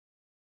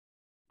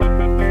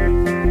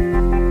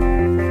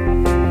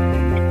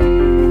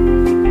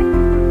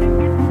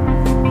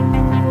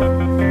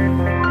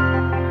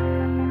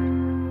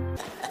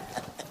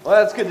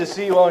It's good to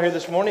see you all here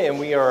this morning, and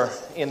we are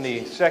in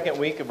the second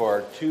week of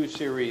our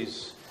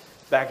two-series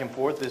back and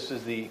forth. This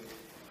is the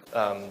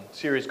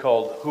series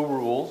called Who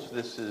Rules.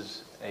 This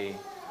is a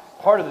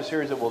part of the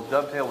series that will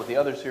dovetail with the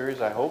other series,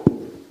 I hope,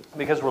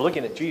 because we're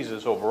looking at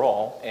Jesus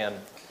overall, and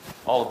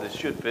all of this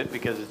should fit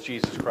because it's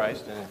Jesus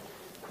Christ, and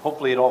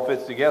hopefully it all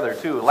fits together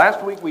too.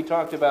 Last week we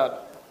talked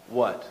about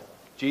what?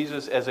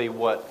 Jesus as a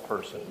what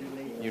person?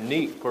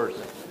 Unique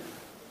person.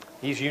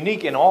 He's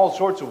unique in all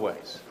sorts of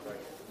ways,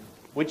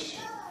 which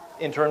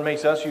in turn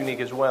makes us unique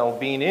as well.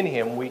 Being in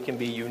Him, we can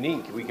be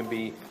unique. We can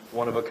be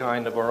one of a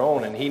kind of our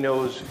own, and He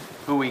knows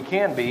who we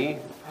can be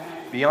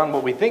beyond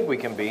what we think we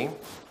can be.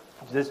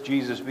 This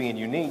Jesus being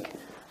unique.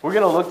 We're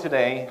going to look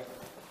today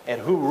at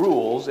who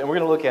rules, and we're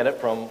going to look at it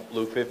from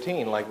Luke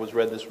 15, like was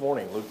read this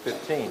morning, Luke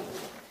 15.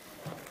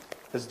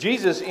 Because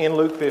Jesus in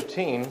Luke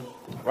 15,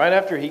 right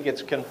after He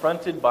gets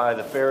confronted by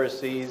the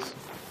Pharisees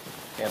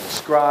and the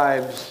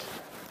scribes,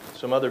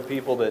 some other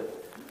people that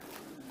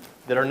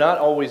are not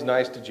always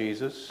nice to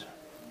Jesus.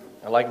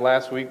 And like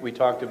last week, we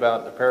talked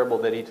about the parable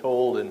that He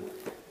told, and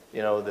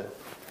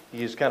He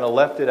just kind of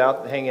left it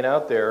out, hanging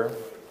out there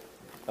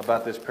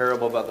about this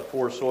parable about the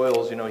four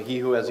soils. He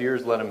who has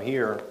ears, let him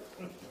hear.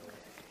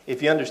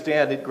 If you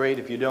understand it, great.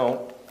 If you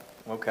don't,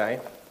 okay.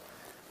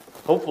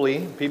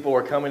 Hopefully, people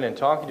are coming and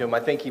talking to Him.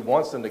 I think He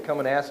wants them to come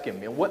and ask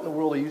Him, what in the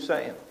world are you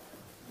saying?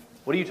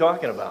 What are you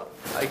talking about?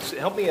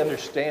 Help me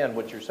understand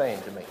what you're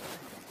saying to me.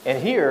 And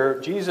here,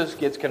 Jesus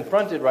gets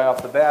confronted right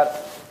off the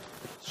bat,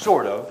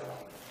 sort of,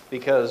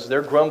 because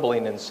they're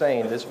grumbling and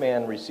saying, this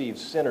man receives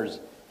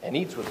sinners and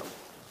eats with them.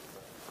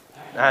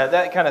 Now,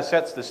 that kind of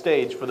sets the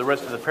stage for the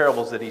rest of the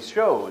parables that He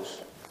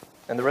shows,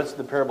 and the rest of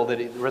the parables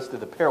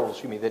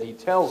that He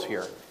tells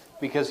here,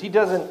 because He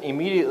doesn't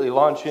immediately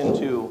launch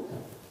into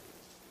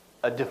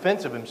a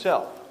defense of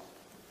Himself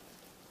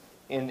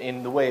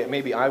in the way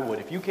maybe I would.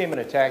 If you came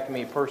and attacked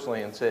me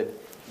personally and said,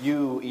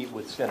 you eat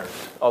with sinners.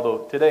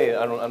 Although today,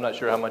 I'm not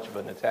sure how much of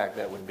an attack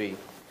that would be.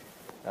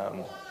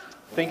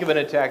 Think of an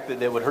attack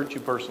that would hurt you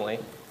personally.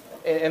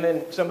 And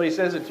then somebody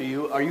says it to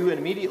you. Are you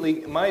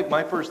immediately...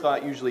 My first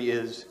thought usually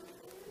is,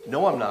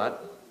 no, I'm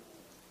not.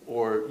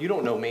 Or, you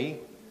don't know me.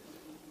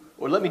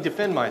 Or, let me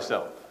defend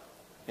myself.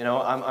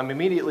 I'm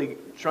immediately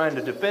trying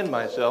to defend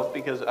myself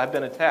because I've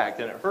been attacked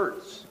and it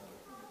hurts.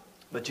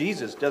 But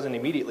Jesus doesn't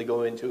immediately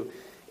go into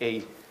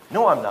a,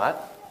 no, I'm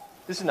not.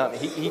 This is not me.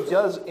 He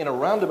does in a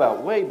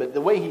roundabout way, but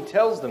the way He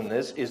tells them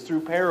this is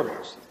through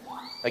parables.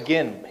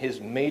 Again,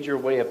 His major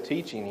way of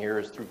teaching here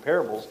is through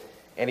parables,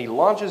 and He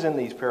launches in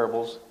these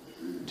parables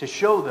to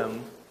show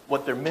them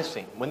what they're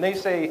missing. When they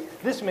say,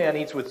 this man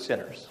eats with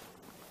sinners,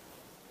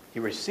 He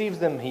receives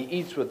them, He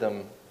eats with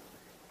them,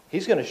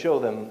 He's going to show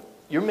them,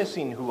 you're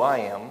missing who I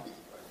am,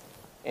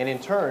 and in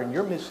turn,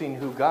 you're missing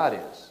who God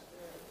is.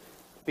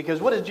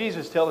 Because what does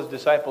Jesus tell His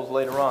disciples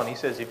later on? He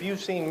says, if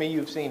you've seen me,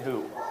 you've seen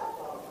who?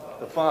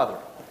 The Father.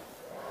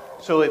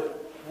 So if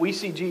we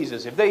see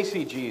Jesus, if they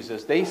see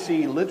Jesus, they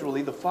see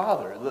literally the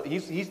Father.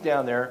 He's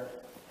down there,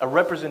 a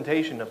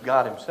representation of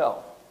God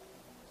Himself.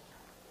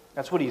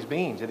 That's what He's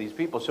being to these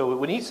people. So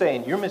when He's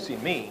saying, you're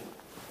missing me,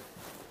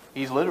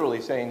 He's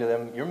literally saying to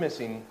them, you're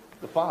missing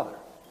the Father.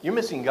 You're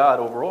missing God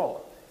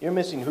overall. You're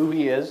missing who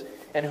He is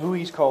and who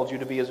He's called you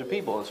to be as a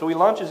people. And so He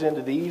launches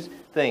into these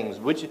things,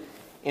 which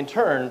in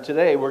turn,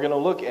 today we're going to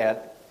look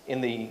at in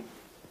the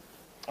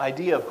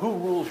idea of who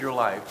rules your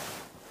life,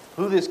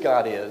 who this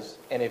God is,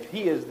 and if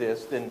He is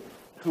this, then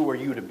who are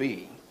you to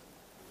be?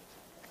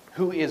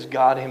 Who is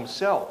God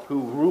Himself?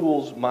 Who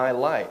rules my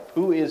life?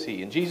 Who is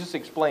He? And Jesus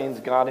explains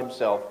God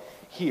Himself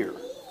here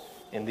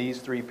in these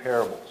three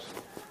parables.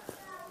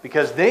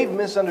 Because they've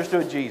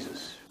misunderstood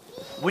Jesus.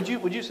 Would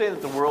you say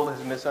that the world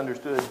has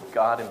misunderstood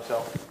God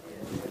Himself?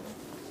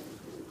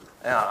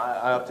 Now,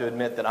 I have to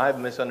admit that I've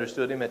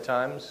misunderstood Him at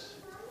times,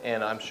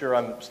 and I'm sure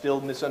I'm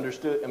still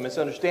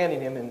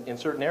misunderstanding Him in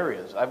certain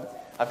areas.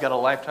 I've got a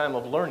lifetime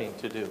of learning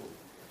to do.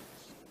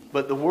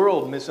 But the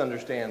world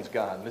misunderstands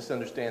God,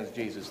 misunderstands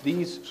Jesus.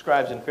 These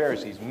scribes and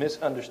Pharisees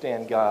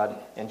misunderstand God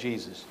and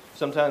Jesus.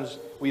 Sometimes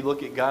we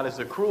look at God as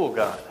a cruel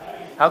God.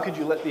 How could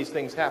you let these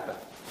things happen?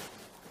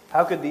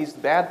 How could these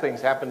bad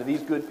things happen to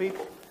these good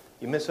people?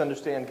 You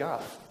misunderstand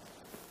God.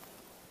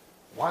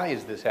 Why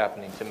is this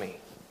happening to me?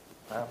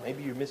 Well,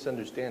 maybe you're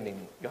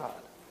misunderstanding God.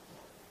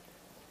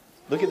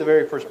 Look at the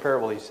very first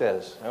parable He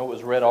says. I know it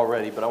was read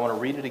already, but I want to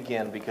read it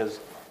again because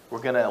we're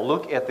going to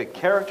look at the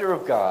character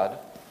of God,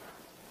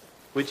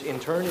 which in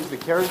turn is the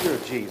character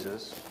of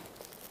Jesus,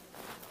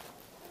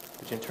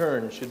 which in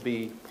turn should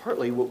be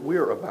partly what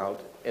we're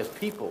about as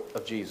people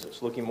of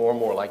Jesus, looking more and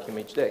more like Him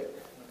each day.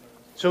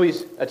 So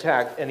He's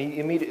attacked, and He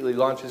immediately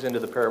launches into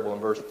the parable in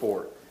verse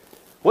 4.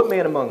 What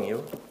man among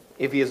you,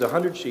 if he has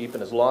 100 sheep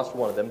and has lost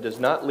one of them, does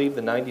not leave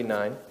the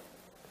 99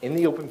 in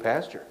the open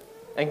pasture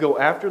and go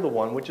after the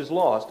one which is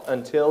lost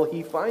until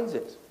he finds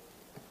it?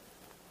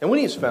 And when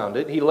he has found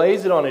it, he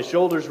lays it on his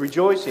shoulders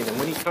rejoicing. And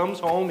when he comes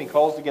home, he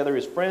calls together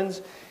his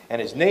friends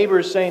and his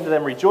neighbors, saying to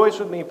them, rejoice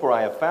with me, for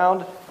I have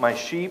found my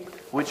sheep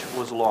which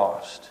was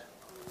lost.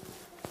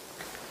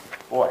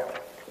 Boy.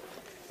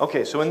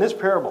 Okay, so in this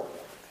parable,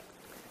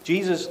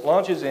 Jesus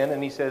launches in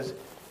and he says,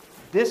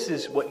 this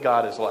is what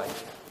God is like.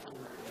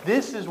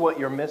 This is what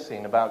you're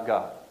missing about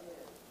God.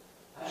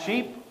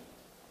 Sheep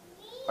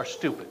are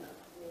stupid,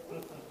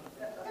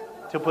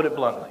 to put it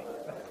bluntly.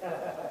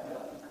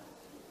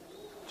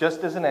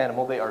 Just as an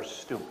animal, they are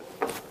stupid.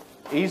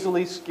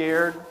 Easily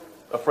scared,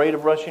 afraid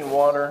of rushing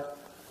water.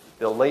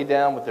 They'll lay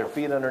down with their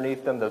feet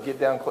underneath them. They'll get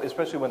down,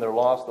 especially when they're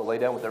lost, they'll lay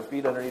down with their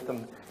feet underneath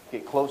them,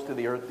 get close to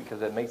the earth because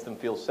that makes them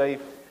feel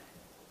safe.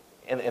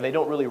 And they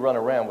don't really run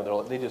around with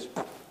it. They just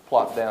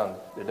plop down.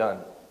 They're done.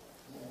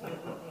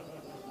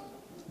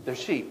 They're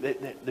sheep.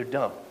 They're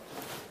dumb.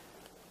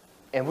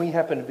 And we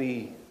happen to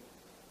be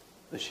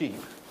the sheep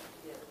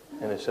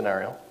in this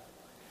scenario,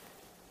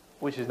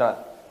 which is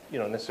not,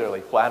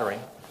 necessarily flattering,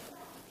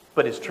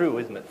 but it's true,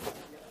 isn't it?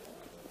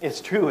 It's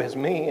true as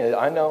me.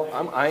 I know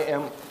I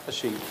am a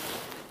sheep.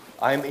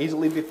 I am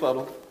easily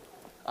befuddled.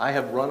 I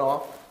have run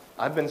off.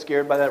 I've been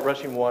scared by that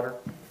rushing water.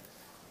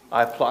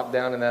 I've plopped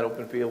down in that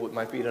open field with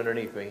my feet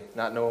underneath me,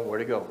 not knowing where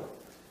to go.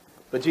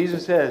 But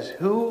Jesus says,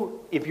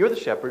 if you're the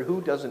shepherd,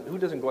 who doesn't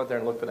go out there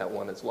and look for that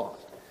one that's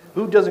lost?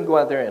 Who doesn't go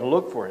out there and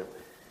look for him?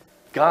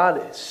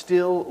 God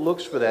still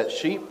looks for that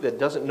sheep that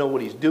doesn't know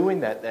what he's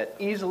doing, that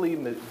easily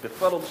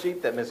befuddled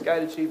sheep, that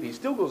misguided sheep. He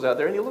still goes out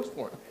there and he looks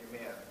for him.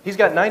 Amen. He's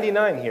got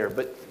 99 here,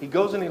 but he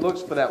goes and he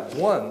looks for that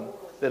one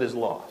that is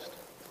lost.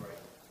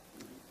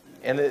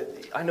 And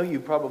I know you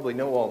probably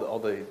know all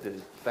the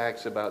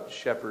facts about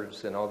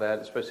shepherds and all that,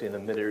 especially in the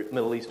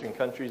Middle Eastern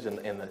countries and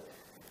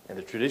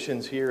the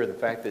traditions here, and the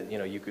fact that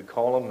you could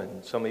call them,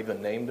 and some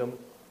even named them,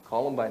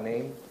 call them by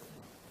name.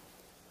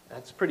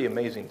 That's pretty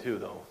amazing too,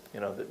 though.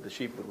 The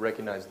sheep would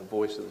recognize the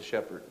voice of the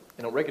shepherd.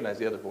 They don't recognize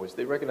the other voice.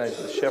 They recognize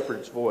the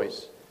shepherd's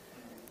voice.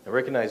 They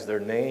recognize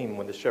their name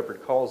when the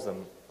shepherd calls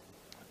them.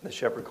 The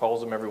shepherd calls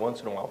them every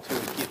once in a while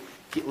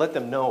too. Let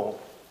them know,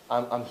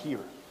 I'm here.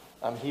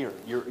 I'm here.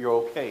 You're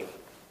okay.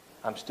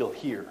 I'm still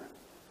here.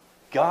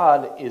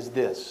 God is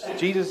this.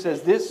 Jesus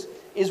says this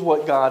is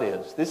what God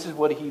is. This is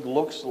what he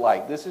looks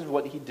like. This is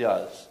what he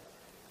does.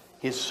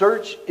 His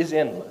search is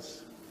endless.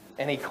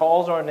 And he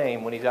calls our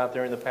name when he's out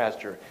there in the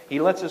pasture. He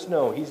lets us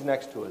know he's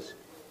next to us.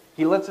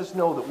 He lets us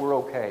know that we're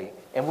okay.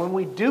 And when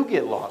we do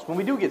get lost, when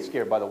we do get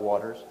scared by the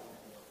waters,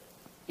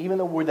 even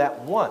though we're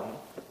that one,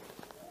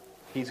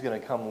 he's going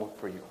to come look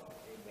for you.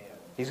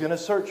 He's going to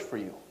search for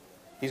you.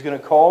 He's going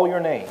to call your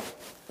name.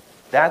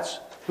 That's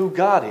who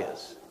God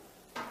is.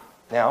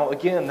 Now,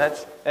 again,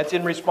 that's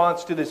in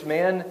response to this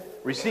man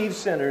receives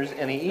sinners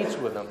and he eats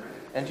with them.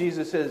 And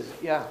Jesus says,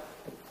 yeah,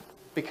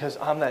 because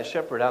I'm that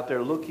shepherd out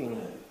there looking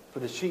for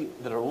the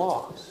sheep that are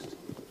lost.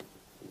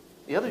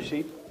 The other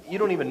sheep, you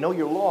don't even know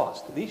you're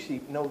lost. These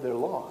sheep know they're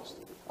lost.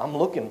 I'm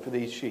looking for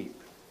these sheep.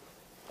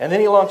 And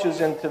then he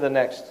launches into the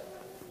next.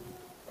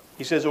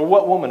 He says, or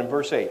what woman, in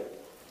verse 8,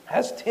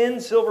 has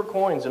 10 silver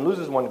coins and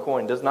loses one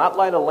coin, does not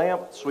light a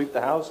lamp, sweep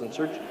the house, and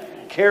search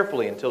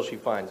carefully until she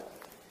finds it.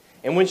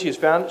 And when she has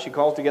found it, she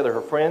calls together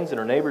her friends and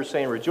her neighbors,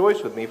 saying,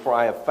 rejoice with me, for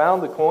I have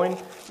found the coin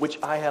which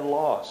I had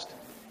lost.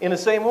 In the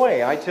same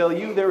way, I tell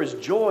you, there is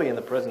joy in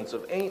the presence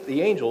of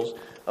the angels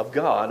of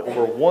God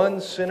over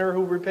one sinner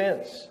who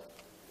repents.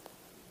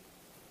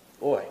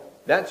 Boy,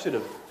 that should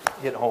have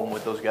hit home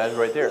with those guys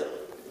right there.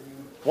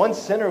 One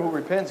sinner who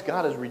repents,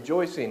 God is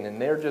rejoicing,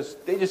 and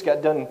they just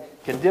got done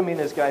condemning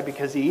this guy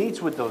because he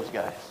eats with those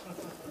guys.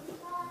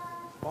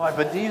 Boy,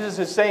 but Jesus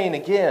is saying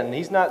again,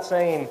 he's not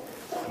saying,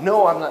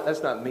 no, I'm not.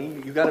 That's not me.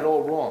 You got it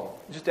all wrong.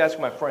 Just ask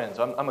my friends.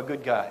 I'm a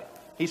good guy.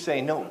 He's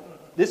saying, no,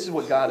 this is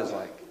what God is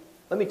like.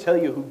 Let me tell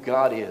you who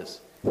God is.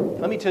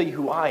 Let me tell you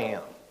who I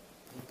am.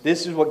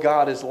 This is what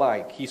God is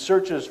like. He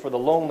searches for the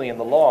lonely and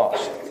the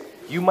lost.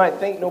 You might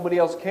think nobody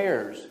else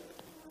cares,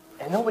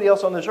 and nobody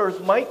else on this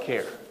earth might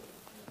care,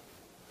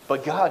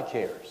 but God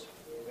cares.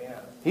 Amen.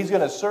 He's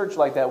going to search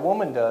like that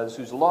woman does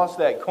who's lost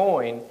that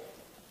coin.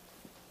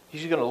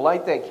 She's going to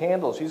light that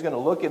candle. She's going to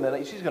look in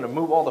the. She's going to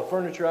move all the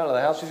furniture out of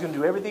the house. She's going to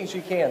do everything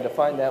she can to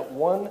find that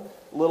one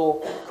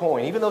little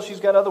coin, even though she's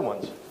got other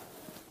ones.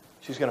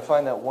 She's going to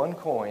find that one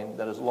coin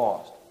that is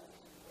lost.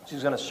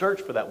 She's going to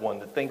search for that one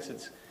that thinks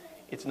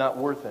it's not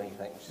worth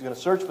anything. She's going to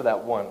search for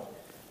that one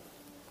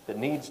that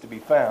needs to be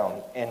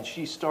found. And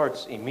she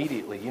starts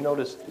immediately. You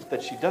notice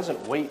that she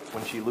doesn't wait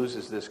when she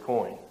loses this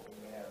coin.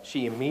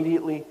 She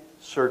immediately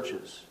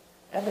searches.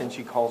 And then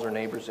she calls her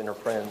neighbors and her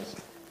friends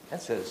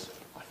and says,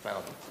 I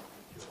found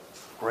it.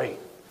 Great.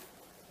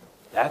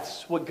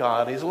 That's what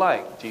God is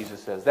like,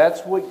 Jesus says.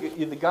 That's what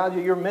the God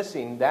that you're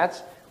missing,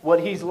 that's what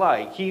he's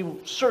like. He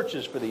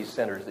searches for these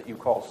sinners that you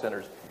call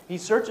sinners. He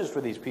searches for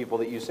these people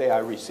that you say I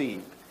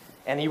receive.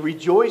 And he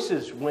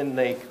rejoices when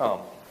they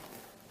come.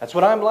 That's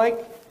what I'm like.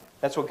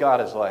 That's what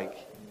God is like.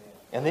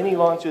 And then he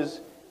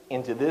launches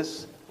into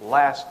this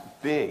last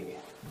big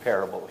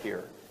parable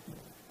here.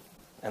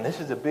 And this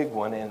is a big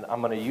one, and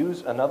I'm going to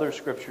use another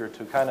scripture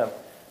to kind of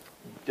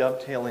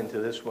dovetail into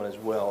this one as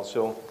well.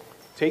 So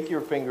take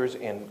your fingers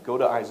and go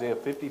to Isaiah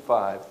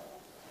 55.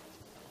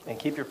 And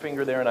keep your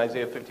finger there in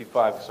Isaiah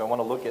 55, because I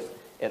want to look at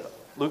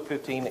Luke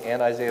 15 and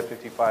Isaiah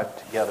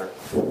 55 together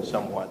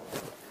somewhat.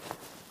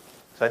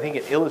 So I think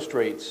it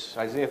illustrates,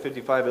 Isaiah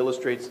 55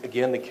 illustrates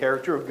again the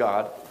character of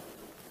God.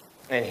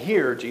 And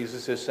here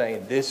Jesus is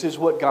saying, this is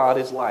what God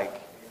is like.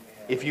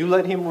 If you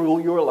let him rule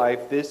your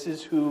life, this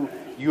is who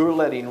you're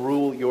letting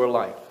rule your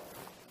life.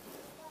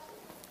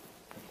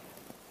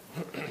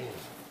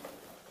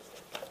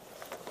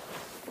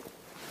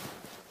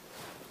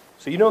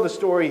 So you know the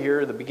story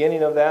here, the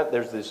beginning of that,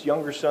 there's this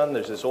younger son,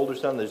 there's this older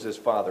son, there's this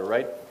father,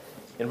 right?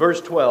 In verse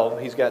 12,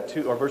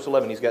 verse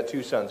 11, he's got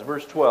two sons.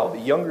 Verse 12, the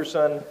younger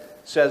son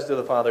says to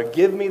the father,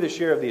 give me the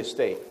share of the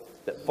estate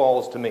that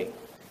falls to me.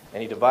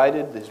 And he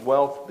divided his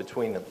wealth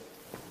between them.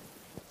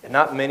 And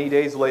not many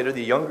days later,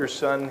 the younger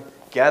son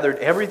gathered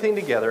everything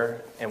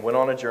together and went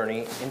on a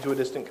journey into a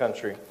distant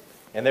country.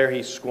 And there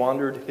he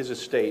squandered his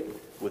estate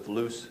with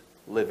loose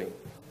living.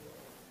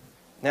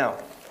 Now,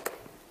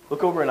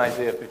 look over in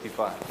Isaiah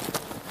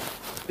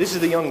 55. This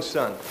is the young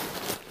son.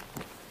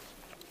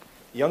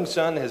 The young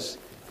son has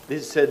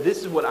said, this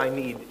is what I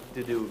need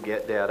to do,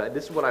 Dad.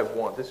 This is what I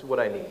want. This is what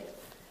I need.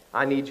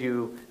 I need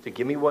you to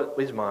give me what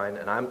is mine,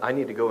 and I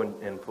need to go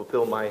and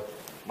fulfill my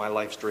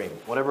life's dream.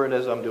 Whatever it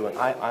is I'm doing,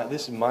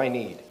 this is my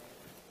need.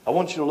 I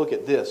want you to look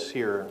at this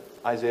here,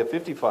 Isaiah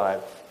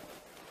 55,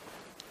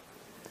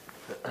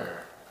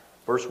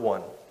 verse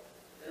 1.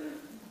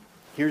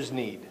 Here's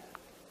need.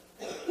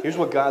 Here's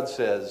what God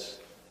says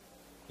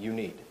you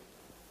need.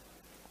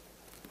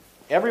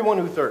 Everyone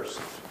who thirsts,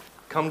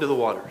 come to the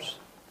waters.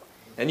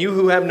 And you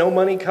who have no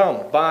money,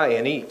 come, buy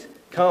and eat.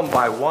 Come,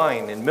 buy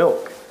wine and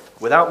milk,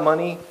 without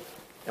money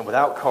and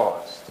without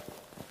cost.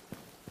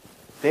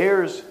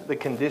 There's the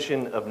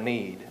condition of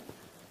need.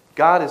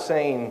 God is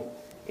saying,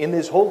 in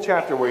this whole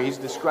chapter where he's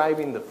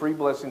describing the free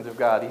blessings of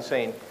God, he's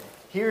saying,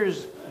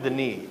 here's the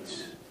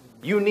needs.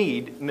 You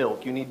need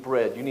milk, you need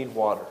bread, you need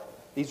water.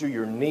 These are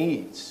your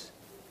needs.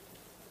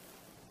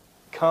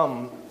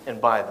 Come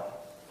and buy them.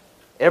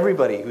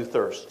 Everybody who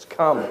thirsts,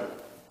 come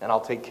and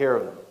I'll take care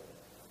of them.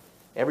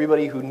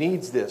 Everybody who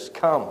needs this,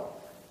 come.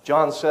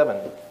 John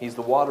 7, he's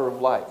the water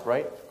of life,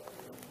 right?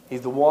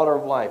 He's the water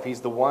of life.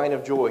 He's the wine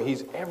of joy.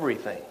 He's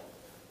everything.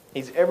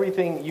 He's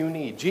everything you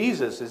need.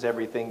 Jesus is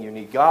everything you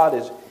need. God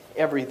is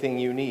everything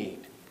you need.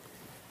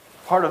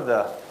 Part of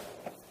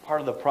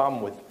the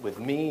problem with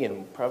me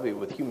and probably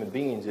with human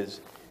beings is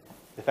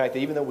the fact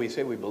that even though we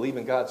say we believe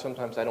in God,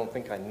 sometimes I don't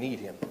think I need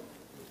him.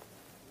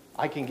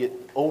 I can get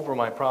over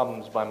my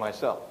problems by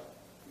myself.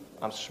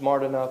 I'm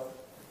smart enough.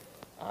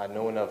 I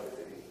know enough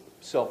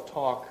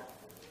self-talk.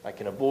 I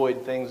can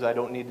avoid things I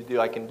don't need to do.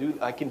 I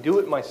can do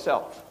it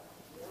myself.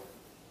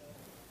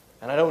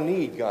 And I don't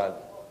need God.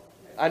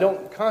 I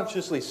don't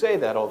consciously say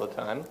that all the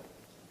time,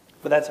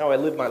 but that's how I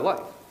live my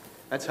life.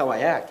 That's how I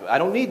act. I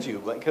don't need you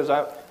because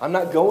I'm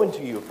not going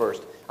to you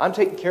first. I'm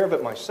taking care of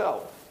it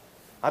myself.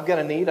 I've got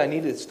a need. I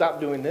need to stop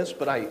doing this,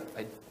 but I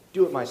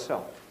do it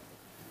myself.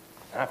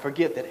 And I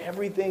forget that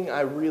everything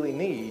I really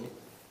need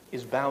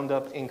is bound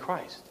up in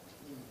Christ.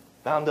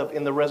 Bound up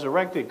in the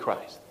resurrected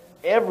Christ.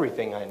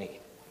 Everything I need.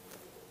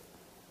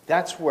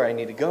 That's where I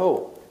need to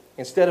go.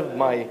 Instead of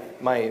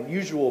my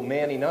usual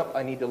manning up,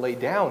 I need to lay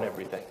down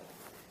everything.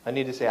 I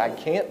need to say, I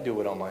can't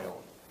do it on my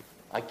own.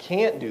 I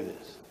can't do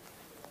this.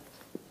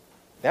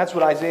 That's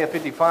what Isaiah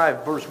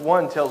 55 verse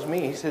 1 tells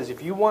me. He says,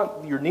 if you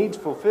want your needs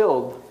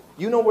fulfilled,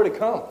 you know where to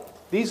come.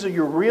 These are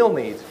your real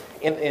needs.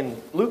 In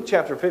Luke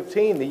chapter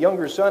 15, the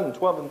younger son in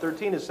 12 and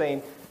 13 is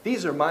saying,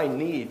 these are my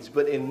needs.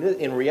 But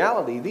in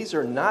reality, these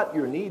are not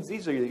your needs.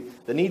 These are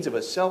the needs of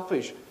a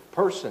selfish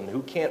person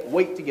who can't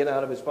wait to get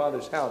out of his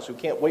father's house, who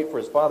can't wait for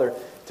his father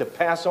to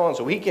pass on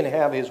so he can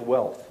have his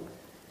wealth.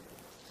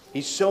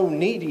 He's so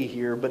needy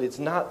here, but it's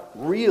not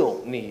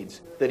real needs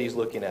that he's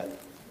looking at.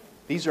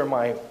 These are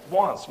my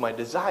wants, my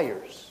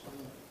desires,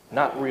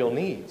 not real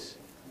needs.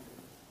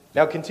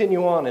 Now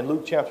continue on in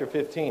Luke chapter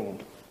 15.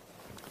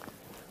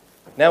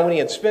 Now when he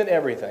had spent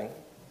everything,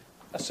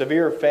 a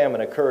severe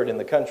famine occurred in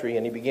the country,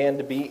 and he began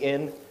to be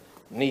in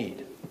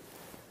need.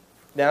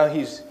 Now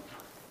he's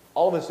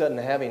all of a sudden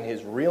having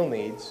his real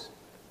needs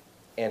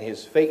and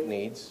his fake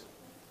needs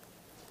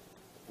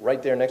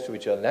right there next to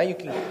each other. Now you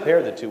can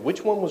compare the two.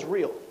 Which one was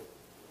real?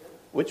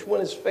 Which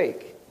one is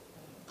fake?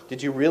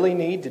 Did you really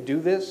need to do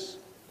this?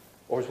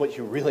 Or is what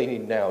you really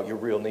need now your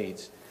real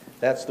needs?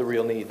 That's the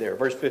real need there.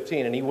 Verse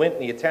 15, and he went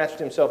and he attached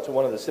himself to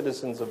one of the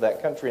citizens of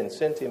that country and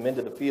sent him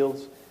into the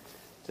fields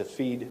to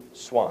feed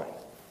swine.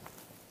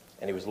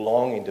 And he was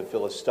longing to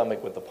fill his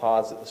stomach with the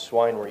pods that the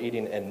swine were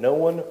eating, and no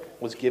one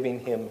was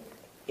giving him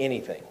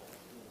anything.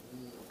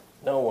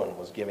 No one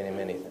was giving him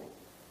anything.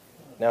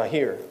 Now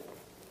here,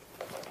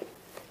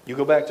 you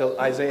go back to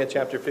Isaiah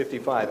chapter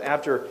 55.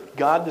 After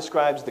God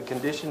describes the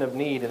condition of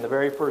need in the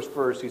very first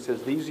verse, he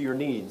says, these are your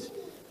needs.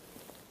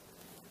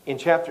 In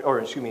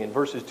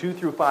verses 2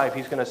 through 5,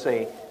 he's going to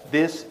say,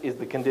 this is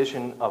the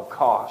condition of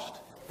cost.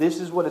 This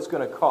is what it's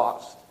going to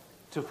cost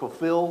to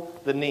fulfill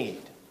the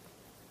need.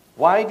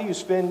 Why do you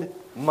spend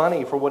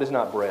money for what is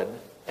not bread,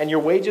 and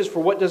your wages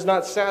for what does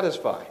not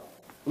satisfy?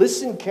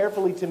 Listen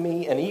carefully to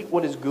me and eat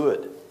what is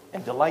good,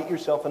 and delight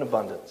yourself in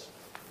abundance.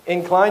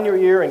 Incline your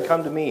ear and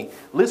come to me.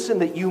 Listen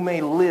that you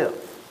may live.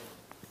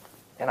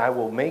 and I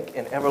will make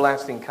an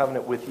everlasting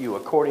covenant with you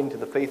according to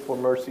the faithful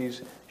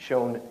mercies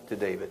shown to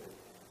David.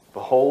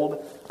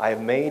 Behold, I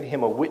have made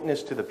him a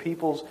witness to the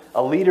peoples,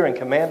 a leader and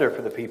commander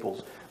for the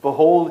peoples.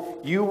 Behold,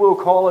 you will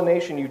call a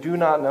nation you do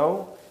not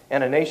know,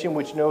 and a nation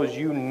which knows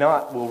you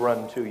not will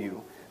run to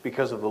you,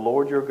 because of the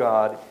Lord your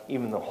God,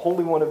 even the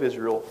Holy One of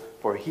Israel,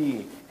 for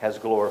he has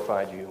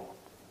glorified you.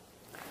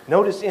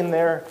 Notice in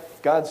there,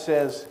 God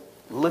says,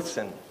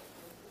 listen,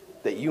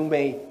 that you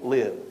may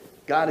live.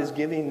 God is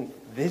giving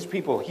his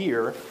people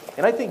here,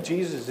 and I think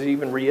Jesus is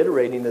even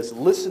reiterating this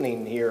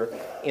listening here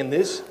in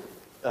this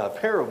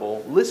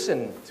parable.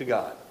 Listen to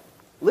God.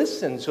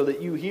 Listen so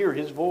that you hear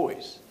his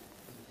voice.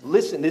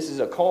 Listen. This is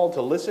a call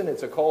to listen.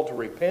 It's a call to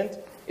repent.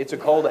 It's a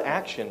call to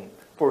action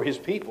for his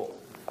people.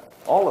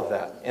 All of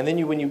that. And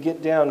then when you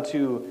get down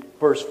to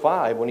verse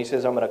 5, when he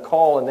says, I'm going to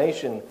call a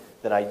nation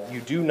that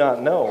you do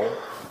not know,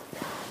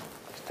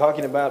 he's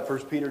talking about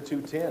 1 Peter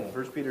 2:10.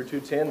 1 Peter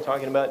 2:10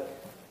 talking about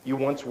you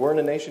once weren't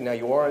a nation, now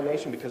you are a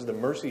nation because of the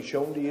mercy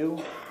shown to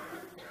you.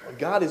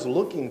 God is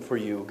looking for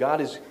you. God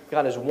is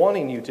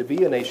wanting you to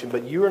be a nation,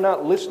 but you're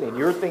not listening.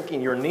 You're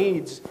thinking your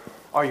needs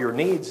are your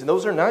needs, and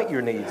those are not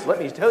your needs. Let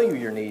me tell you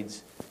your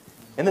needs.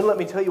 And then let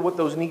me tell you what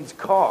those needs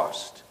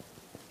cost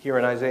here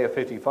in Isaiah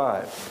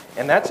 55.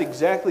 And that's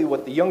exactly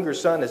what the younger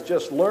son has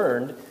just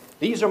learned.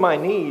 These are my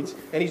needs,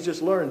 and he's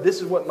just learned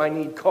this is what my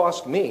need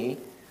cost me.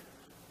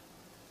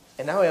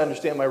 And now I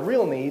understand my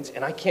real needs,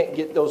 and I can't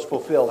get those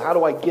fulfilled. How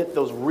do I get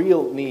those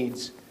real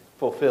needs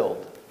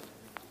fulfilled?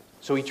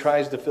 So he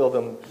tries to fill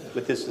them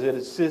with this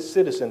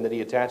citizen that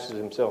he attaches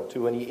himself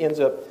to, and he ends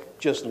up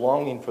just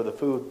longing for the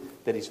food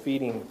that he's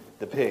feeding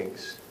the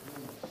pigs.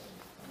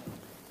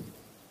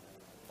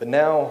 But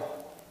now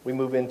we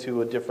move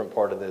into a different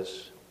part of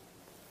this.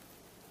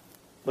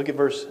 Look at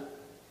verse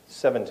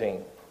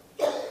 17.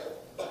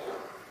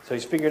 So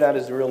he's figured out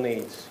his real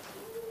needs,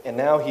 and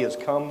now he has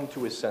come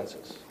to his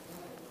senses.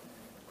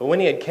 But when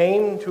he had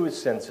came to his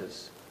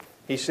senses,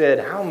 he said,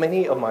 how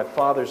many of my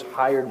father's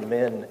hired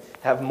men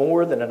have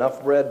more than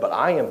enough bread, but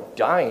I am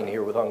dying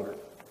here with hunger?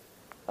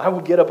 I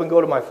would get up and go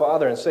to my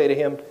father and say to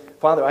him,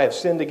 Father, I have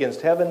sinned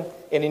against heaven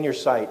and in your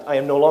sight. I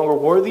am no longer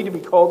worthy to be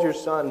called your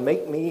son.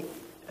 Make me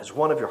as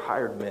one of your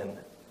hired men.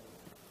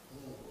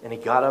 And he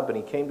got up and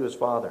he came to his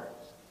father.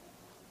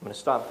 I'm going to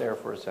stop there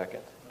for a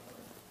second,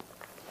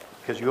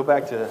 because you go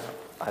back to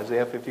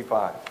Isaiah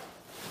 55.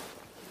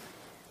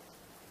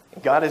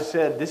 God has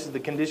said, this is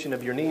the condition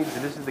of your needs,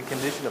 and this is the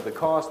condition of the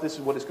cost. This is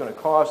what it's going to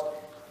cost.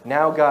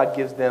 Now God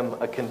gives them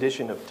a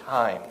condition of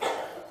time.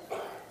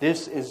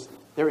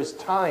 There is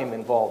time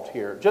involved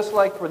here. Just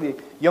like for the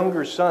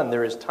younger son,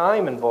 there is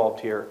time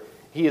involved here.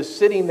 He is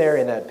sitting there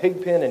in that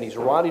pig pen, and he's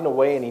rotting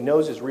away, and he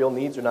knows his real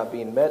needs are not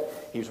being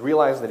met. He's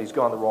realized that he's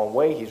gone the wrong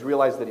way. He's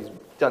realized that he's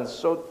done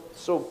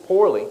so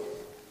poorly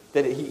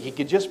that he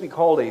could just be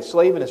called a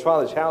slave in his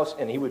father's house,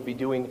 and he would be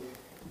doing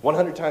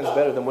 100 times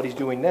better than what he's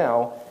doing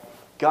now.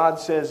 God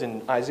says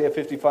in Isaiah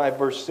 55,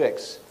 verse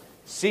 6,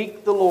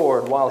 seek the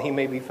Lord while he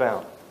may be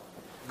found.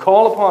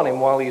 Call upon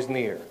him while he is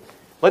near.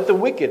 Let the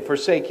wicked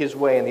forsake his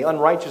way, and the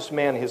unrighteous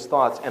man his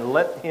thoughts, and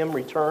let him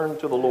return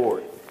to the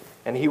Lord.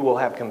 And he will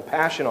have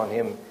compassion on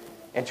him,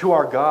 and to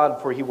our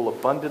God, for he will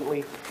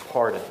abundantly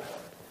pardon.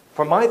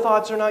 For my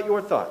thoughts are not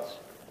your thoughts,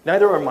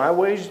 neither are my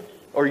ways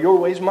or your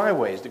ways my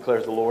ways,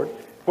 declares the Lord.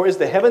 For as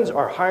the heavens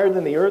are higher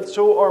than the earth,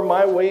 so are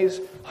my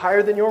ways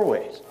higher than your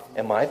ways,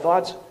 and my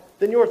thoughts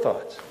than your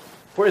thoughts.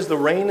 For as the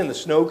rain and the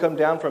snow come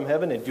down from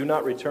heaven and do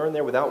not return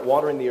there without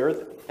watering the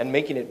earth and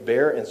making it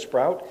bear and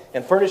sprout,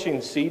 and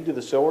furnishing seed to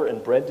the sower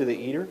and bread to the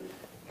eater,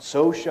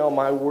 so shall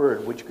my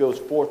word which goes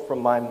forth from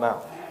my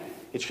mouth.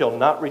 It shall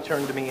not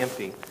return to me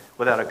empty,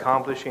 without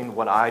accomplishing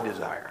what I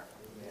desire,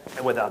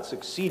 and without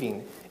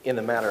succeeding in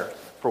the matter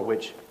for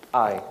which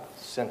I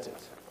sent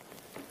it.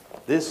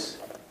 This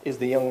is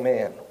the young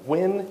man.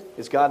 When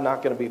is God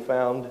not going to be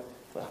found?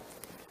 Well,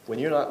 when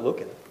you're not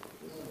looking.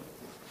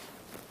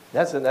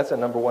 That's a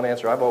number one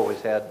answer I've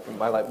always had in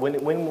my life.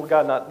 When will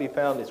God not be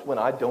found? It's when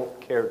I don't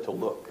care to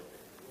look.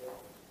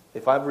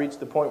 If I've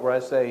reached the point where I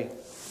say,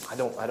 I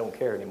don't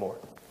care anymore.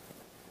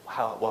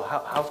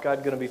 How's God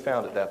going to be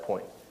found at that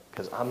point?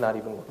 Because I'm not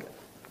even looking.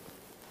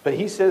 But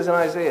he says in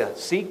Isaiah,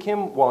 seek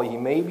him while he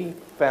may be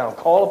found.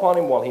 Call upon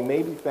him while he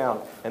may be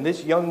found. And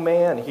this young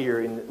man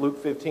here in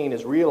Luke 15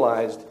 has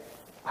realized,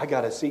 I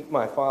got to seek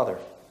my father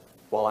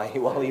while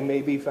he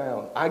may be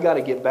found. I got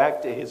to get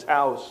back to his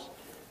house.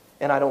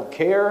 And I don't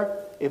care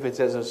if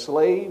it's as a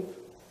slave.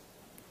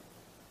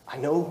 I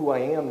know who I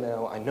am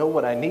now. I know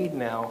what I need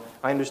now.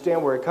 I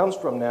understand where it comes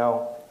from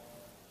now.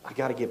 I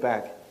got to get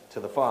back to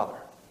the Father.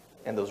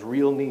 And those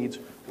real needs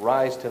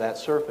rise to that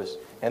surface.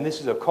 And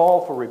this is a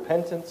call for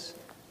repentance.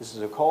 This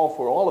is a call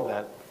for all of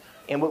that.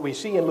 And what we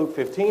see in Luke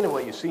 15 and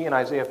what you see in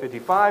Isaiah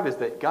 55 is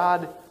that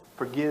God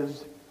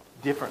forgives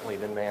differently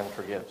than man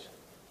forgives.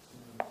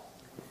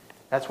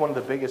 That's one of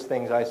the biggest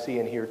things I see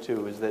in here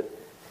too, is that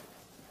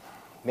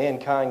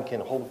mankind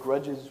can hold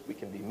grudges, we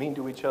can be mean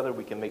to each other,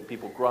 we can make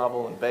people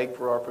grovel and beg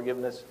for our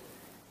forgiveness,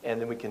 and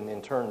then we can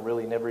in turn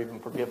really never even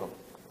forgive them.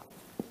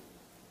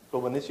 But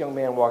when this young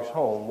man walks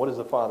home, what does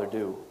the father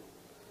do?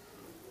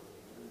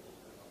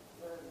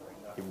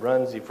 He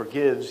runs, he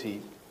forgives,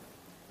 he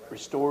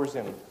restores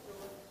him.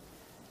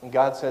 And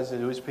God says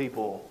to his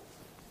people,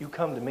 you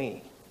come to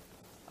me.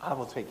 I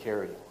will take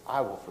care of you.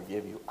 I will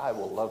forgive you. I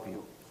will love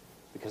you.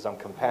 Because I'm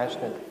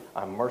compassionate,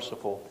 I'm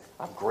merciful,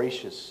 I'm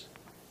gracious.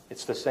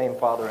 It's the same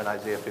Father in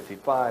Isaiah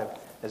 55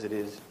 as it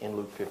is in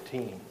Luke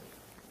 15.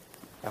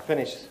 Now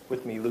finish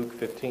with me Luke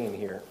 15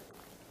 here.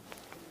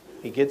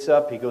 He gets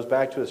up, he goes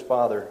back to his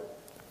father.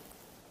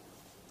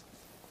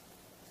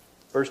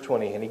 Verse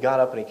 20, and he got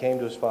up and he came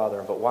to his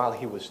father, but while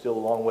he was still a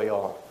long way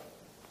off,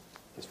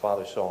 his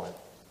father saw him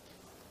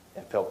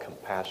and felt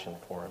compassion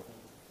for him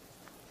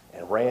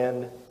and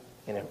ran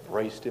and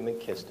embraced him and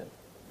kissed him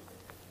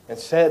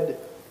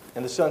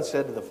and the son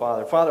said to the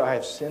father, Father, I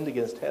have sinned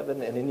against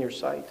heaven and in your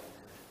sight.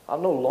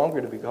 I'm no longer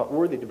to be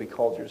worthy to be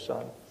called your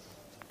son.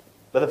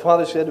 But the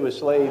father said to his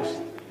slaves,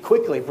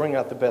 quickly bring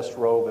out the best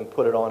robe and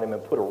put it on him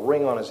and put a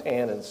ring on his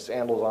hand and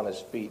sandals on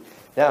his feet.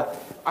 Now,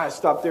 I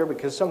stop there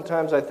because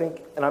sometimes I think,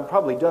 and I've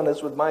probably done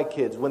this with my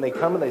kids, when they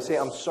come and they say,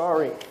 I'm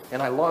sorry,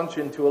 and I launch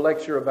into a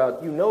lecture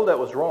about, you know that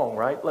was wrong,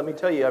 right? Let me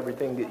tell you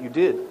everything that you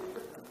did.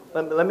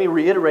 Let me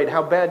reiterate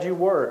how bad you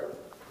were.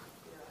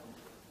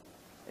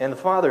 And the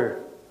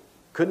father,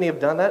 couldn't he have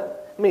done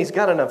that? I mean, he's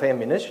got enough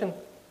ammunition.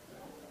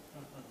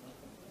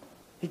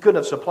 He couldn't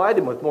have supplied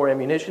him with more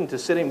ammunition to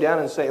sit him down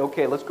and say,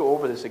 okay, let's go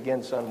over this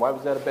again, son. Why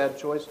was that a bad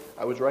choice?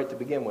 I was right to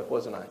begin with,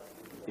 wasn't I?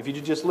 If you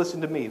just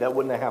listened to me, that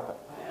wouldn't have happened.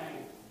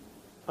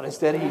 But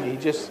instead, he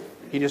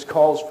just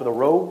calls for the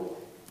robe,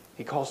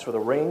 he calls for the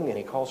ring, and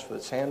he calls for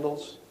the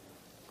sandals.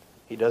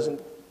 He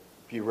doesn't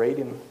berate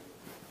him.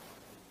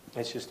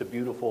 It's just a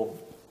beautiful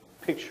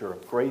picture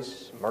of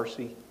grace,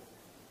 mercy,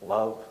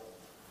 love.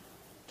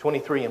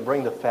 23, and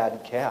bring the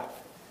fatted calf.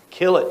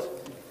 Kill it,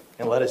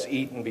 and let us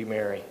eat and be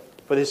merry.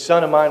 For this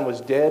son of mine was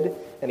dead,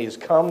 and he has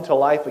come to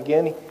life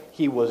again.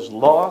 He was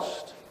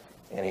lost,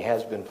 and he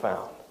has been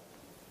found.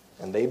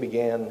 And they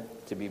began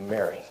to be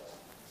merry.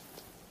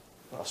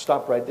 I'll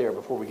stop right there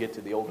before we get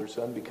to the older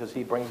son, because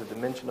he brings a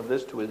dimension of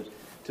this to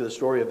the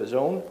story of his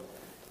own.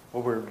 But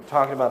we're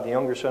talking about the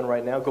younger son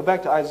right now. Go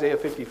back to Isaiah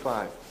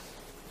 55.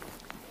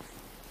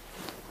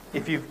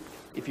 If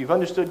you've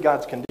understood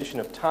God's condition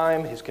of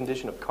time, his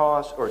condition of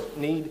cost, or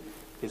need,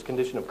 his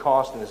condition of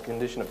cost, and his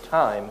condition of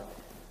time,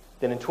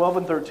 then in 12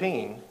 and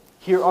 13,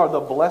 here are the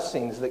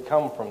blessings that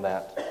come from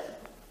that.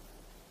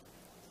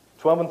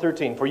 12 and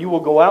 13, for you will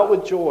go out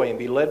with joy and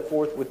be led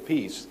forth with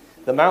peace.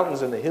 The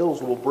mountains and the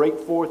hills will break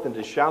forth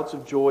into shouts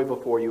of joy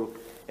before you,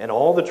 and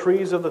all the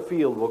trees of the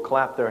field will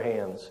clap their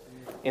hands.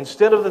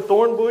 Instead of the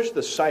thorn bush,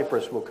 the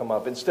cypress will come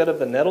up. Instead of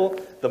the nettle,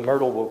 the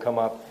myrtle will come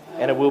up.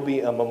 And it will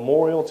be a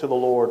memorial to the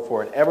Lord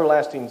for an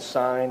everlasting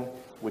sign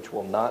which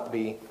will not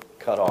be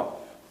cut off.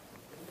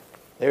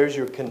 There's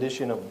your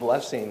condition of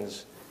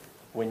blessings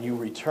when you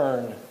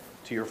return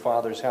to your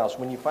Father's house.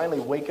 When you finally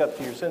wake up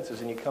to your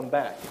senses and you come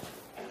back.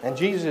 And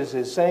Jesus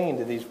is saying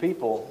to these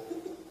people,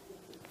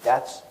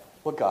 that's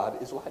what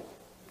God is like.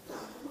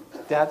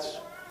 That's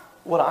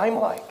what I'm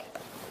like.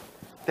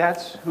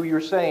 That's who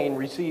you're saying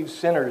receives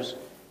sinners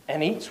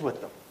and eats with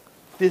them.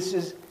 This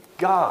is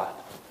God.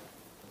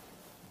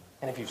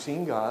 And if you've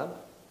seen God,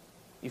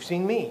 you've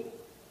seen me.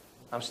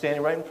 I'm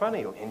standing right in front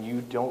of you, and you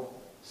don't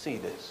see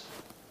this.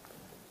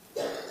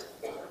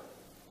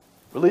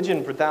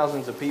 Religion for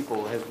thousands of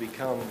people has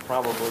become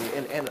probably,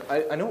 and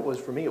I know it was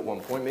for me at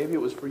one point, maybe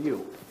it was for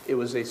you. It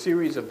was a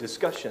series of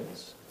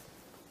discussions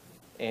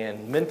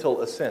and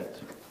mental assent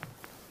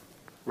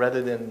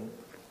rather than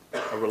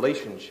a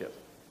relationship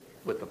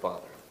with the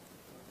Father.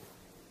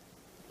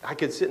 I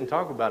could sit and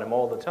talk about him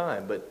all the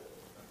time, but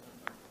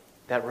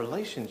that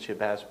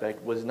relationship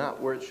aspect was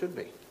not where it should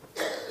be.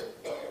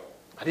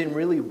 I didn't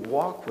really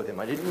walk with him.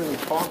 I didn't really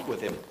talk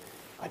with him.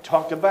 I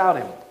talked about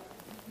him.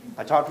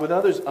 I talked with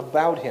others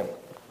about him.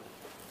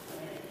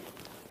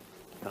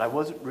 But I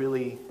wasn't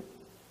really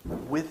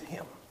with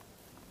him.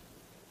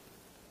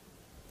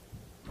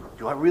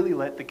 Do I really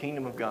let the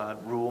kingdom of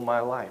God rule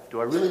my life? Do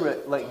I really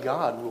let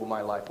God rule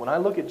my life? When I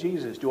look at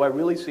Jesus, do I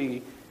really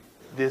see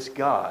this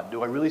God?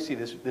 Do I really see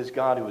this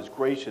God who is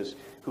gracious,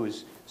 who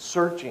is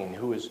searching,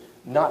 who is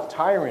not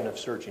tiring of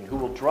searching, who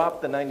will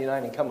drop the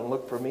 99 and come and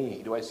look for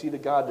me? Do I see the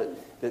God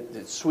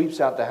that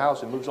sweeps out the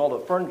house and moves all the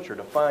furniture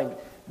to find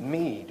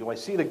me? Do I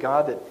see the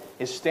God that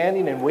is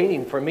standing and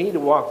waiting for me to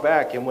walk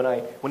back? And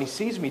when he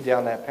sees me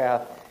down that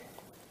path,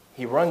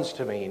 he runs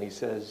to me and he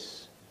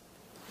says,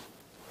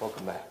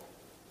 welcome back.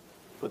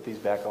 Put these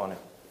back on him.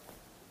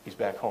 He's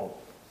back home.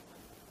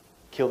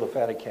 Kill the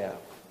fatted calf.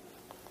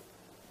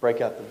 Break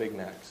out the Big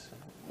Macs.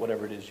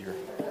 Whatever it is you're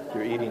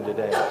eating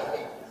today.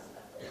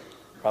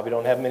 Probably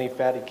don't have many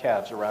fatted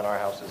calves around our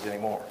houses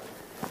anymore.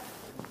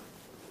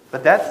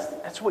 But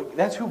that's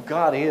who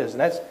God is,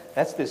 and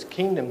that's this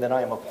kingdom that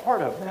I am a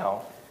part of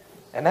now.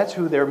 And that's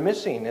who they're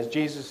missing, as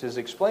Jesus is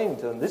explaining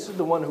to them. This is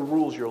the one who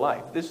rules your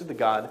life. This is the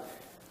God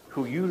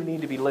who you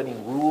need to be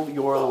letting rule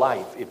your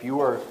life. If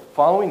you are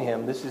following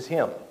him, this is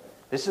him.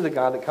 This is the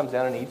God that comes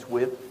down and eats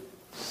with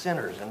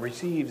sinners and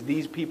receives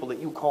these people that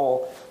you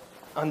call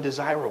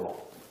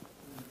undesirable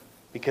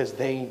because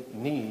they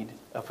need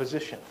a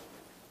physician.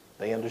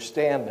 They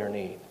understand their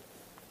need.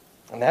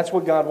 And that's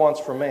what God wants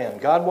for man.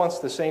 God wants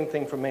the same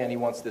thing for man. He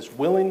wants this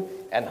willing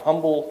and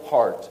humble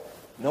heart.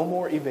 No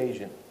more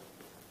evasion.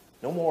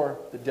 No more,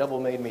 the devil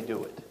made me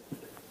do it.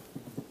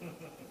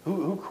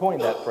 Who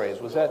coined that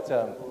phrase? Was that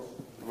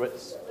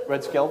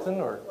Red Skelton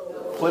or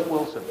Flip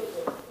Wilson?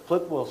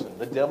 Flip Wilson.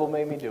 The devil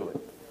made me do it.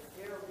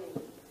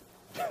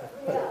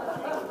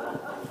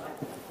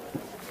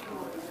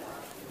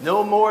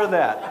 No more of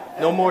that.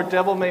 No more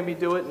devil made me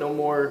do it. No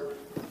more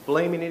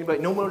blaming anybody.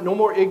 No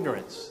more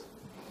ignorance.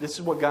 This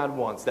is what God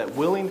wants. That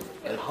willing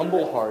and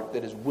humble heart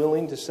that is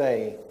willing to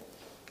say,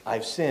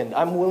 I've sinned.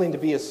 I'm willing to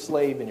be a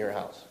slave in your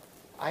house.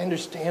 I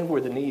understand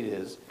where the need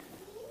is.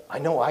 I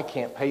know I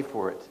can't pay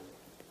for it.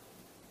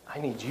 I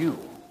need you.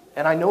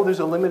 And I know there's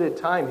a limited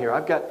time here.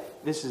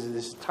 This is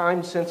this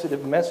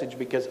time-sensitive message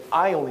because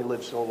I only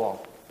live so long.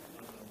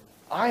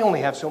 I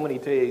only have so many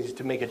days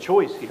to make a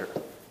choice here.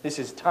 This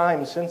is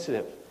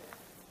time-sensitive.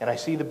 And I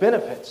see the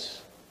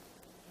benefits.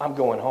 I'm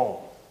going home.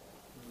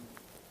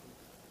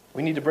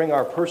 We need to bring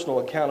our personal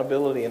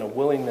accountability and a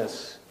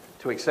willingness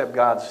to accept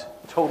God's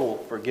total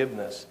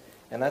forgiveness.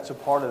 And that's a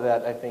part of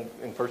that, I think,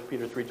 in 1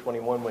 Peter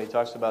 3:21 when he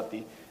talks about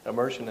the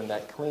immersion in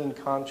that clean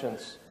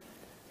conscience.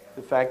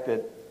 The fact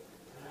that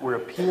we're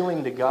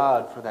appealing to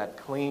God for that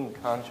clean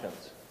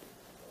conscience.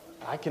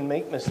 I can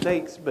make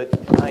mistakes, but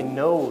I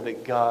know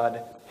that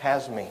God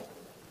has me.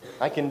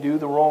 I can do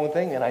the wrong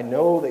thing, and I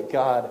know that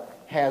God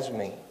has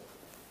me.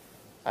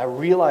 I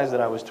realize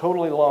that I was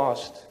totally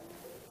lost,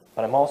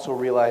 but I'm also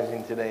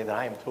realizing today that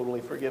I am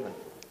totally forgiven.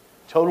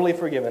 Totally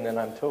forgiven, and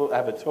I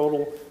have a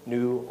total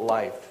new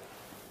life.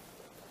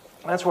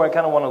 That's where I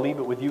kind of want to leave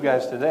it with you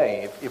guys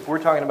today. If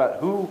we're talking about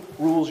who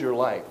rules your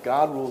life,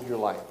 God rules your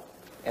life.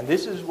 And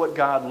this is what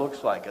God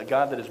looks like, a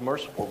God that is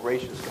merciful,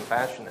 gracious,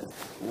 compassionate,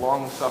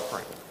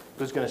 long-suffering,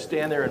 who's going to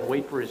stand there and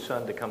wait for his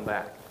son to come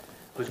back,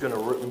 who's going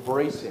to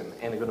embrace him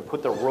and going to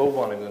put the robe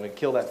on him, going to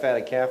kill that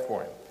fatted calf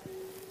for him.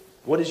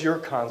 What is your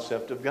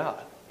concept of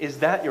God? Is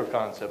that your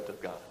concept of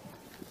God?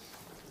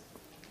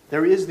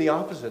 There is the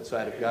opposite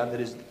side of God that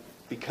is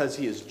because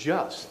he is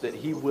just, that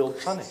he will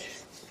punish.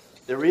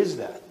 There is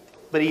that.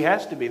 But he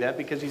has to be that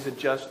because he's a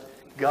just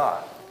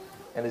God,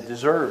 and it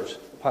deserves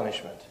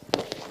punishment.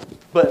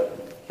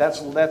 But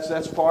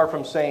that's far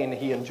from saying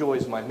he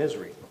enjoys my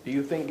misery. Do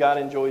you think God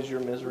enjoys your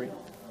misery?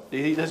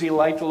 Does he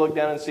like to look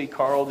down and see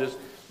Carl just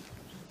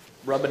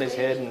rubbing his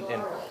head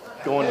and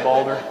going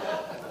balder?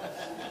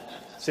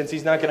 Since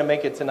he's not going to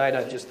make it tonight,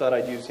 I just thought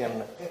I'd use him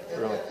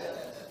early.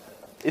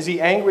 Is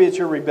he angry at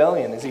your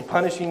rebellion? Is he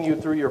punishing you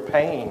through your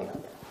pain?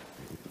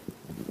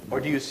 Or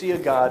do you see a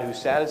God who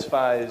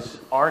satisfies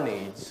our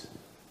needs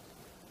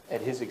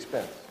at his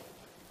expense?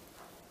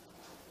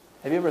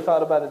 Have you ever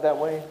thought about it that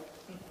way?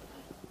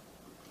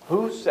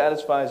 Who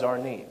satisfies our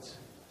needs?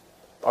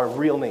 Our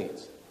real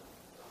needs?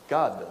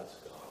 God does.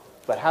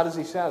 But how does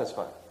he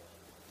satisfy them?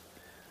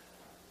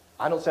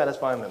 I don't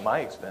satisfy him at my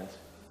expense.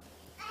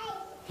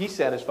 He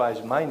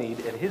satisfies my need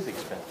at his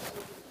expense.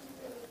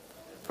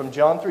 From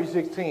John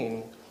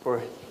 3:16,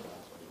 for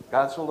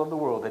God so loved the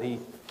world that he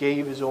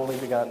gave his only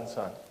begotten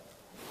Son.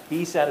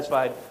 He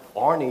satisfied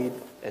our need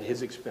at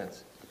his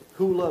expense.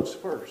 Who loves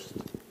first?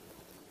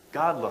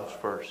 God loves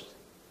first.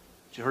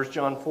 1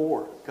 John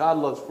 4, God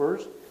loves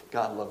first.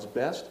 God loves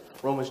best.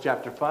 Romans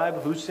chapter 5,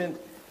 who sent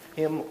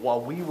him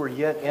while we were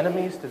yet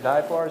enemies to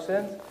die for our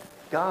sins?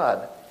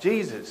 God,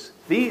 Jesus.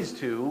 These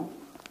two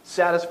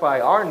satisfy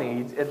our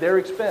needs at their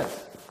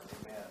expense.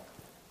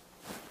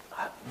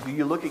 Do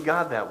you look at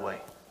God that way?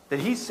 That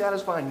he's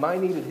satisfying my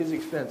need at his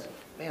expense.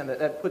 Man,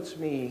 that puts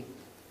me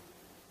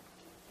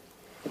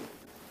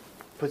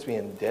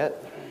in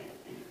debt.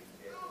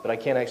 But I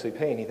can't actually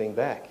pay anything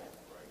back.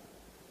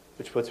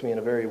 Which puts me in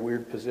a very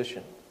weird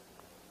position.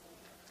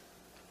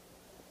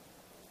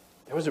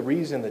 There was a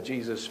reason that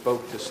Jesus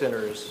spoke to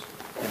sinners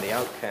and the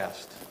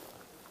outcast.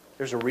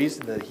 There's a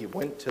reason that he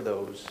went to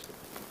those.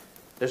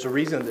 There's a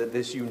reason that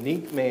this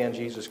unique man,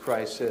 Jesus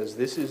Christ, says,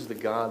 this is the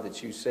God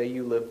that you say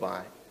you live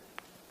by.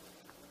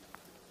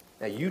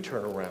 Now you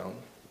turn around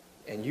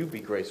and you be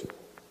graceful.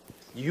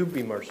 You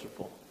be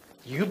merciful.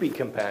 You be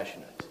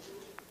compassionate.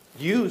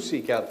 You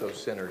seek out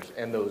those sinners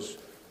and those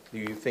who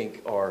you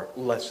think are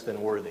less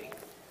than worthy.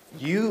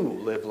 You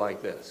live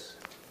like this.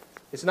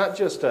 It's not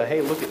just a,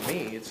 hey, look at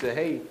me. It's a,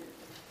 hey,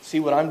 see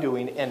what I'm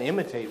doing and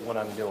imitate what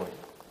I'm doing.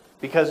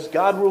 Because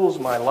God rules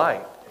my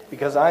life.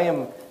 Because I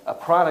am a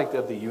product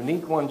of the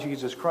unique one,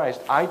 Jesus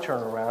Christ, I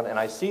turn around and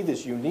I see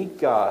this unique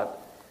God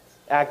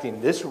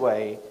acting this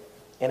way.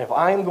 And if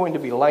I am going to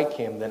be like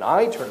him, then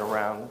I turn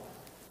around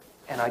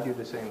and I do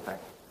the same thing.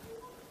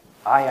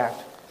 I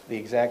act the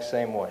exact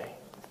same way.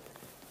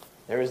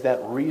 There is that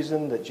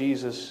reason that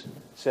Jesus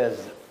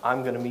says,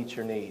 I'm going to meet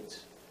your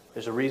needs.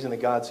 There's a reason that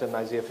God said in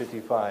Isaiah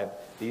 55,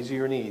 these are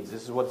your needs.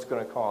 This is what it's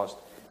going to cost.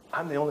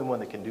 I'm the only one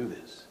that can do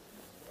this.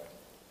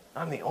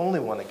 I'm the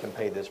only one that can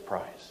pay this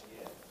price.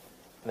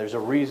 And there's a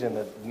reason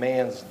that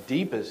man's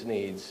deepest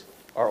needs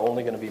are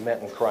only going to be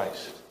met in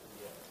Christ.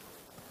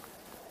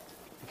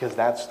 because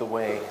that's the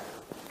way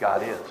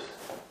God is.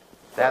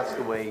 That's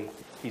the way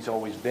He's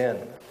always been.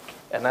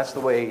 And that's the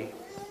way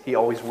He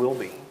always will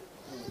be.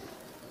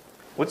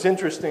 What's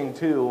interesting,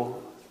 too,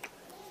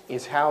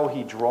 is how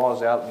He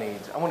draws out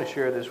needs. I want to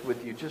share this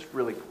with you just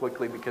really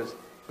quickly because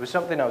it was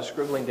something I was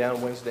scribbling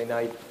down Wednesday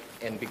night,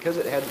 and because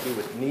it had to do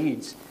with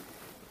needs,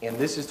 and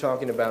this is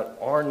talking about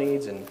our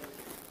needs and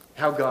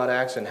how God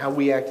acts and how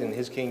we act in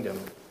His kingdom.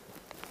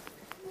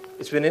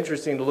 It's been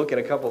interesting to look at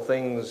a couple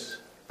things.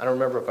 I don't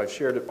remember if I've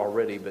shared it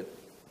already, but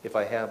if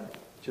I have,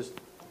 just,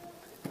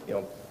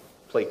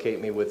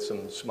 placate me with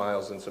some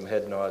smiles and some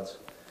head nods.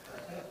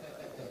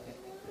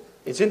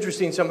 It's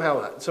interesting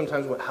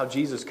sometimes how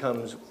Jesus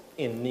comes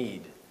in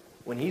need.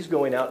 When He's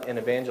going out and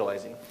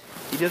evangelizing,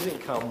 He doesn't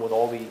come with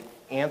all the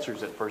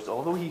answers at first.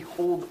 Although He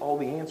holds all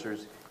the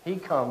answers, He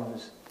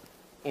comes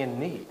in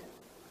need.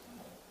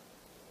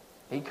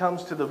 He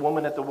comes to the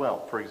woman at the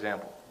well, for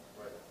example.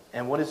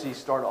 And what does He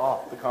start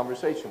off the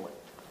conversation with?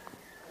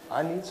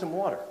 I need some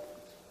water.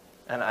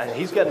 And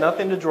He's got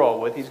nothing to draw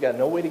with. He's got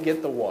no way to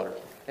get the water.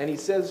 And He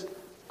says,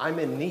 I'm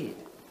in need.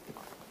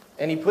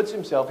 And He puts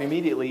Himself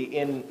immediately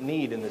in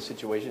need in this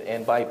situation.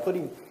 And by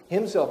putting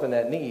Himself in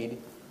that need,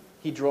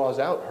 He draws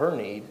out her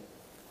need.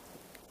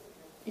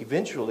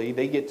 Eventually,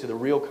 they get to the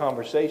real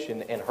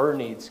conversation, and her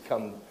needs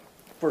come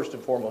first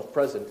and foremost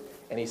present.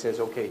 And He says,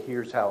 okay,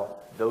 here's how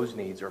those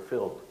needs are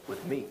filled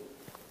with me.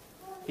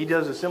 He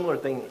does a similar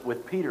thing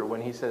with Peter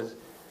when He says,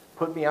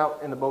 put me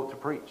out in the boat to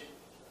preach.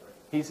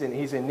 He's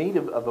in need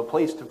of a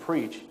place to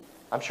preach.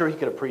 I'm sure he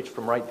could have preached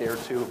from right there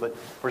too, but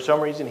for some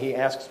reason He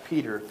asks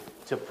Peter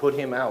to put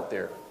him out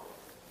there.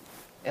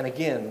 And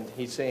again,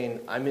 He's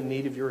saying, I'm in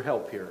need of your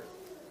help here.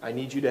 I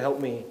need you to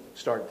help me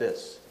start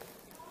this.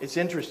 It's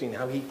interesting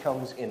how He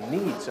comes in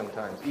need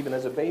sometimes, even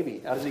as a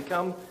baby. How does He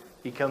come?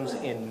 He comes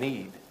in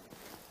need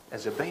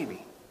as a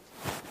baby.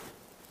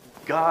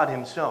 God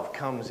Himself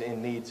comes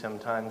in need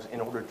sometimes in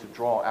order to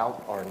draw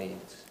out our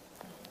needs.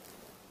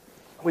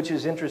 Which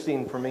is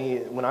interesting for me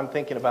when I'm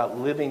thinking about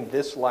living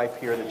this life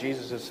here that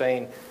Jesus is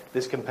saying,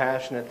 this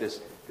compassionate,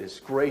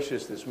 this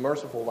gracious, this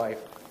merciful life,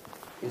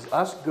 is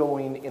us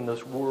going in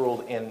this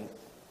world and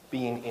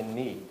being in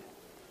need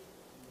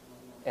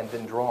and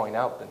then drawing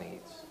out the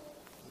needs.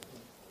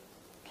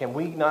 Can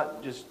we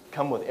not just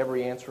come with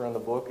every answer in the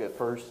book at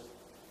first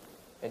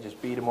and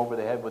just beat them over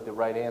the head with the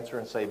right answer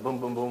and say, boom,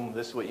 boom, boom,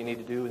 this is what you need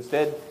to do?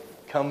 Instead,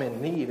 come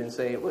in need and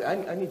say, look,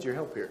 I need your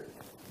help here.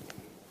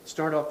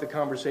 Start off the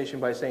conversation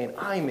by saying,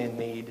 I'm in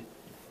need,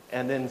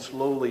 and then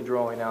slowly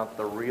drawing out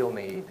the real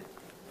need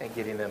and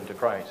getting them to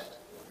Christ.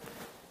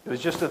 It was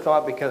just a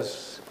thought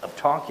because of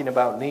talking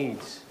about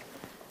needs.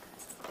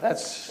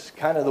 That's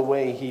kind of the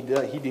way he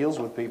deals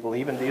with people.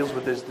 He even deals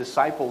with His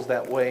disciples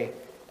that way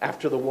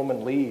after the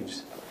woman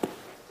leaves.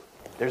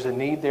 There's a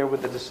need there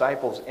with the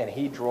disciples, and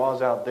He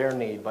draws out their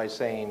need by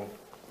saying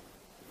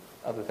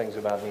other things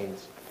about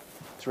needs.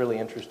 It's really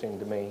interesting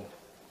to me.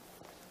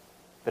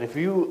 But if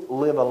you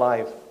live a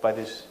life by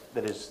this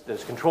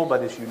that's controlled by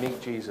this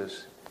unique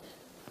Jesus,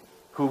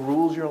 who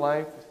rules your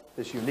life,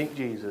 this unique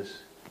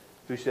Jesus,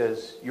 who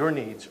says, your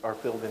needs are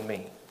filled in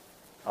me.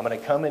 I'm going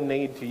to come in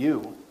need to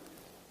you.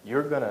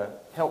 You're going to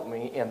help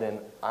me, and then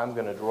I'm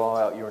going to draw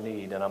out your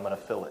need, and I'm going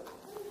to fill it.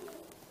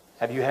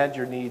 Have you had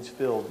your needs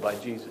filled by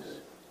Jesus?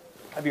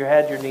 Have you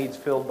had your needs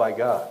filled by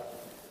God?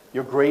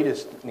 Your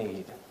greatest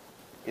need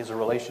is a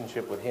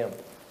relationship with Him.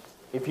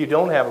 If you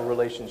don't have a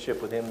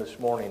relationship with Him this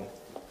morning,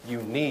 you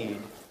need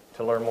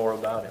to learn more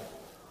about Him.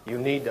 You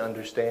need to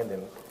understand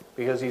Him,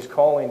 because He's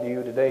calling to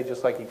you today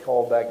just like He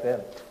called back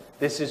then.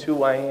 This is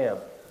who I am.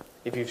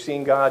 If you've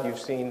seen God, you've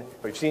seen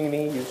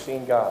me, you've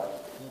seen God.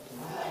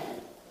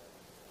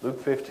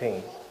 Luke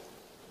 15.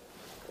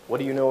 What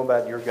do you know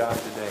about your God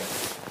today?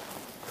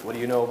 What do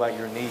you know about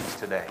your needs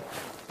today?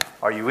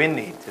 Are you in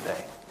need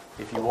today?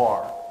 If you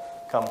are,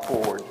 come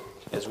forward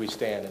as we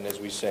stand and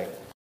as we sing.